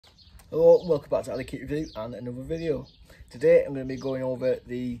Hello and welcome back to Ali Kit Review and another video. Today I'm going to be going over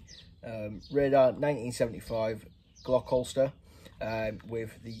the Radar 1975 Glock holster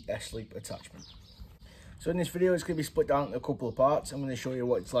with the S-loop attachment. So in this video it's going to be split down into a couple of parts. I'm going to show you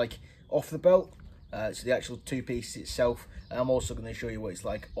what it's like off the belt, so the actual two pieces itself, and I'm also going to show you what it's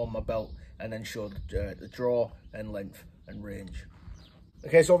like on my belt and then show the draw and length and range.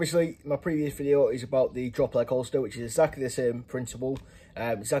 Okay, so obviously my previous video is about the drop leg holster, which is exactly the same principle,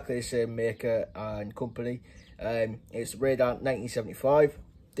 exactly the same maker and company. It's Radar 1975.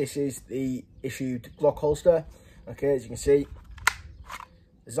 This is the issued Glock holster. Okay, as you can see,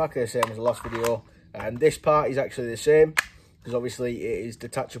 exactly the same as the last video. This part is actually the same because obviously it is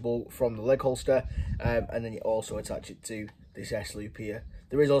detachable from the leg holster, and then you also attach it to this S-loop here.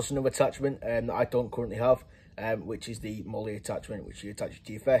 There is also another attachment that I don't currently have, which is the molly attachment, which you attach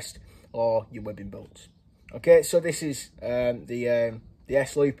to your vest or your webbing belts. Okay, so this is the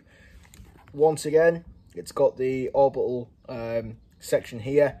S-loop. Once again, it's got the orbital section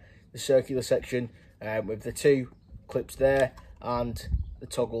here, the circular section with the two clips there and the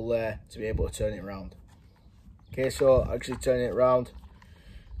toggle there to be able to turn it around. Okay, so actually turning it around,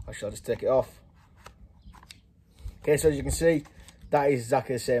 actually I'll just take it off. Okay, so as you can see, that is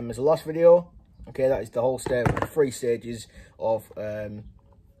exactly the same as the last video. Okay, that is the holster with 3 stages of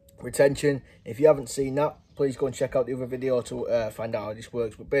retention. If you haven't seen that, please go and check out the other video to find out how this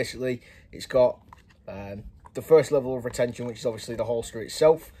works. But basically, it's got the first level of retention, which is obviously the holster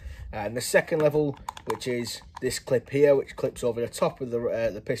itself, and the second level, which is this clip here, which clips over the top of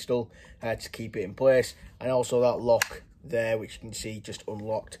the pistol to keep it in place, and also that lock there, which you can see just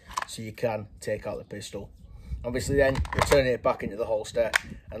unlocked, so you can take out the pistol. Obviously then, you're turning it back into the holster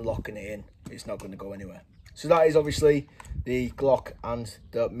and locking it in. It's not going to go anywhere. So that is obviously the Glock and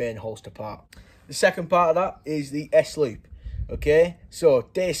the main holster part. The second part of that is the S-loop. Okay, so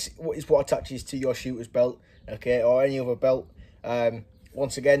this is what attaches to your shooter's belt, okay, or any other belt.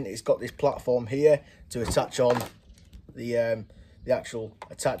 Once again, it's got this platform here to attach on the actual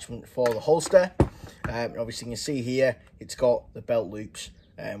attachment for the holster. Obviously you can see here, it's got the belt loops,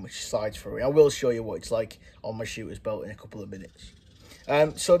 which slides through. I will show you what it's like on my shooter's belt in a couple of minutes.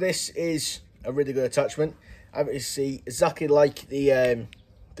 So this is a really good attachment. As you see, exactly like the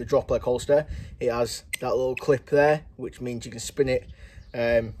drop leg holster, it has that little clip there, which means you can spin it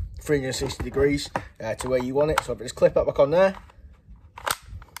 360 degrees to where you want it. So if I just clip that back on there,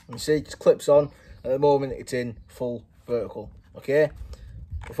 you see it just clips on. At the moment it's in full vertical. Okay,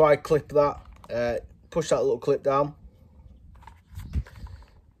 if I clip that, push that little clip down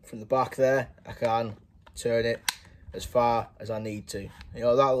from the back there, I can turn it as far as I need to. You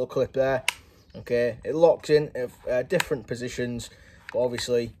know, that little clip there, okay, it locks in at different positions, but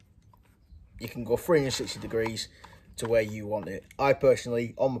obviously you can go 360 degrees to where you want it. I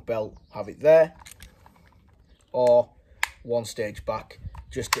personally, on my belt, have it there, or one stage back,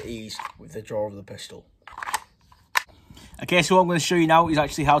 just to ease with the draw of the pistol. Okay, so what I'm going to show you now is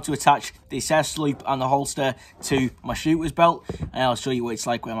actually how to attach this S-loop and the holster to my shooter's belt, and I'll show you what it's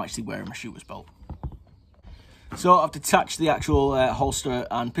like when I'm actually wearing my shooter's belt. So I've detached the actual holster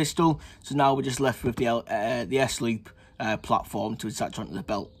and pistol, so now we're just left with the S-loop platform to attach onto the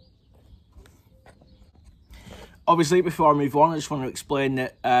belt. Obviously, before I move on, I just want to explain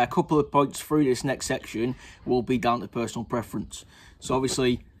that a couple of points through this next section will be down to personal preference. So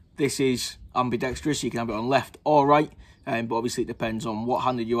obviously, this is ambidextrous, so you can have it on left or right, but obviously it depends on what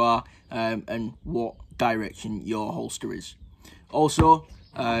handed you are and what direction your holster is. Also,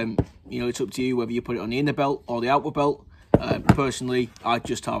 you know, it's up to you whether you put it on the inner belt or the outer belt. Personally, I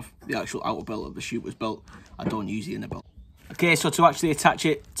just have the actual outer belt of the shooter's belt. I don't use the inner belt. Okay, so to actually attach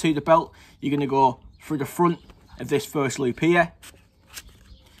it to the belt, you're going to go through the front of this first loop here.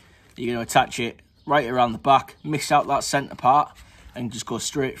 You're going to attach it right around the back, miss out that centre part, and just go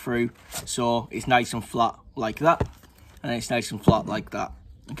straight through, so it's nice and flat like that, and it's nice and flat like that.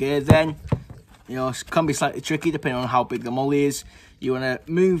 Okay, then, you know, it can be slightly tricky depending on how big the molly is. You want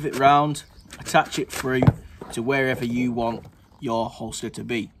to move it round, attach it through to wherever you want your holster to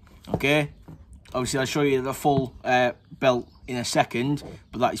be. Okay, obviously I'll show you the full belt in a second,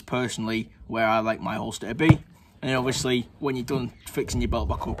 but that is personally where I like my holster to be. And then obviously when you're done fixing your belt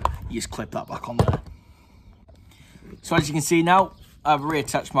back up, you just clip that back on there. So as you can see now, I've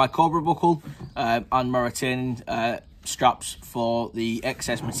reattached my Cobra buckle and my retaining straps for the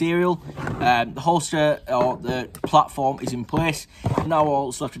excess material. The holster or the platform is in place. Now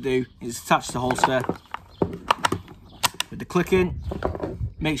all that's left to do is attach the holster with the click in,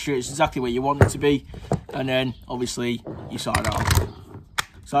 make sure it's exactly where you want it to be, and then obviously you sort it out.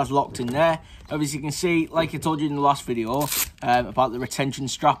 So that's locked in there. As you can see, like I told you in the last video, about the retention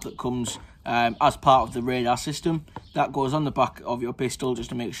strap that comes as part of the radar system. That goes on the back of your pistol just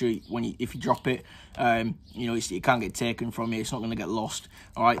to make sure if you drop it, you know, it can't get taken from you. It's not going to get lost.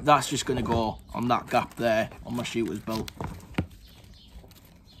 All right, that's just going to go on that gap there on my shooter's belt.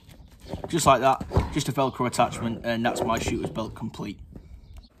 Just like that, just a Velcro attachment, and that's my shooter's belt complete.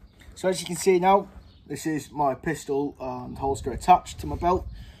 So as you can see now, this is my pistol and holster attached to my belt.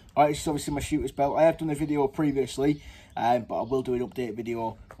 All right, this is obviously my shooter's belt. I have done a video previously, but I will do an update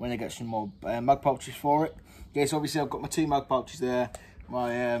video when I get some more mag pouches for it. Okay, so obviously I've got my 2 mag pouches there,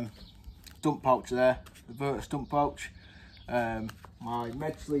 my dump pouch there, the Virtus dump pouch, my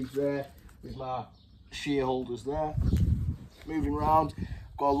med sleeve there with my shear holders there. Moving around,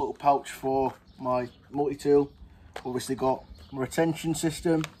 got a little pouch for my multi-tool. Obviously got my retention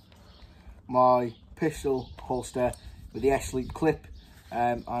system, my pistol holster with the S-Loop clip,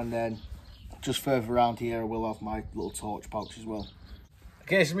 and then just further around here I will have my little torch pouch as well.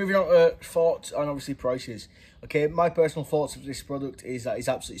 Okay, so moving on to thoughts and obviously prices. Okay, my personal thoughts of this product is that it's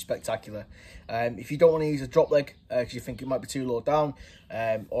absolutely spectacular. If you don't want to use a drop leg because you think it might be too low down,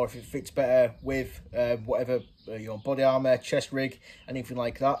 or if it fits better with whatever you know, body armor, chest rig, anything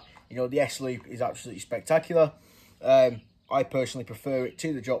like that, you know, the S-Loop is absolutely spectacular. I personally prefer it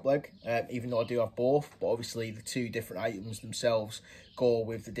to the drop leg, even though I do have both, but obviously the 2 different items themselves go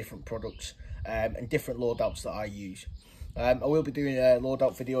with the different products and different loadouts that I use. I will be doing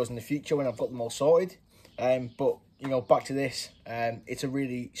loadout videos in the future when I've got them all sorted, but you know, back to this, it's a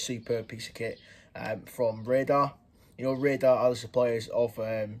really superb piece of kit from Radar. You know, Radar are the suppliers of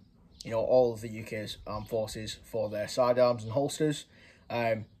you know, all of the UK's armed forces for their sidearms and holsters,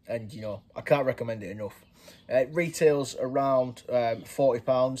 and you know, I can't recommend it enough. It retails around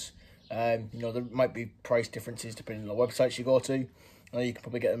 £40. You know, there might be price differences depending on the websites you go to. You can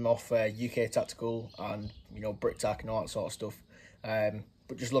probably get them off UK Tactical and, you know, BritTac and all that sort of stuff.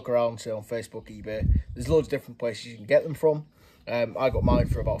 But just look around, say on Facebook, eBay. There's loads of different places you can get them from. I got mine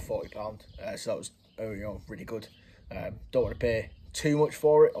for about £40, so that was you know, really good. Don't want to pay too much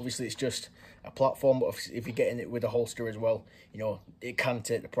for it. Obviously, it's just a platform, but if you're getting it with a holster as well, you know, it can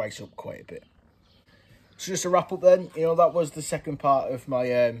take the price up quite a bit. So just to wrap up then, you know, that was the second part of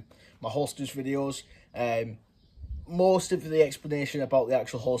my my holsters videos. Most of the explanation about the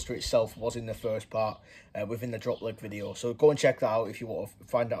actual holster itself was in the first part within the drop leg video. So go and check that out if you want to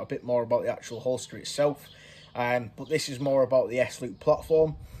find out a bit more about the actual holster itself. But this is more about the S-Loop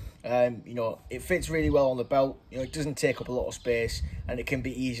platform. You know, it fits really well on the belt. You know, it doesn't take up a lot of space and it can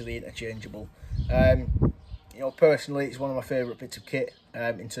be easily interchangeable. You know, personally, it's one of my favourite bits of kit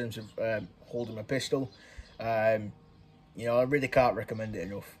in terms of holding my pistol. You know, I really can't recommend it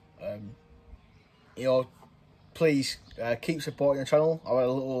enough. You know, please keep supporting the channel. I've had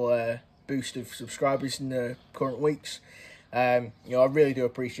a little boost of subscribers in the current weeks. You know, I really do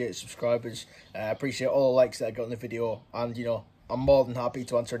appreciate subscribers. I appreciate all the likes that I got on the video, and you know, I'm more than happy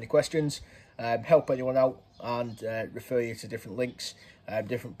to answer any questions, help anyone out, and refer you to different links,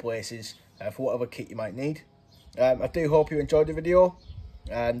 different places for whatever kit you might need. I do hope you enjoyed the video.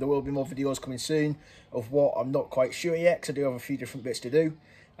 There will be more videos coming soon of what I'm not quite sure yet, because I do have a few different bits to do,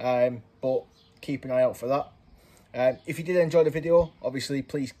 but keep an eye out for that. If you did enjoy the video, obviously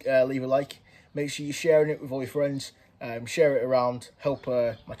please leave a like. Make sure you're sharing it with all your friends. Share it around, help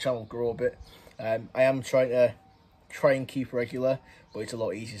my channel grow a bit. I am trying and keep regular, but it's a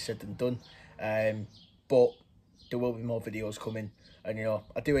lot easier said than done. But there will be more videos coming, and you know,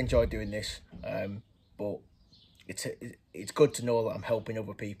 I do enjoy doing this, but it's good to know that I'm helping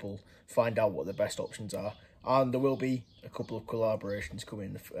other people find out what the best options are, and there will be a couple of collaborations coming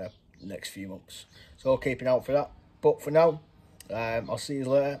in the next few months, so keep an eye out for that. But for now, I'll see you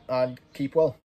later and keep well.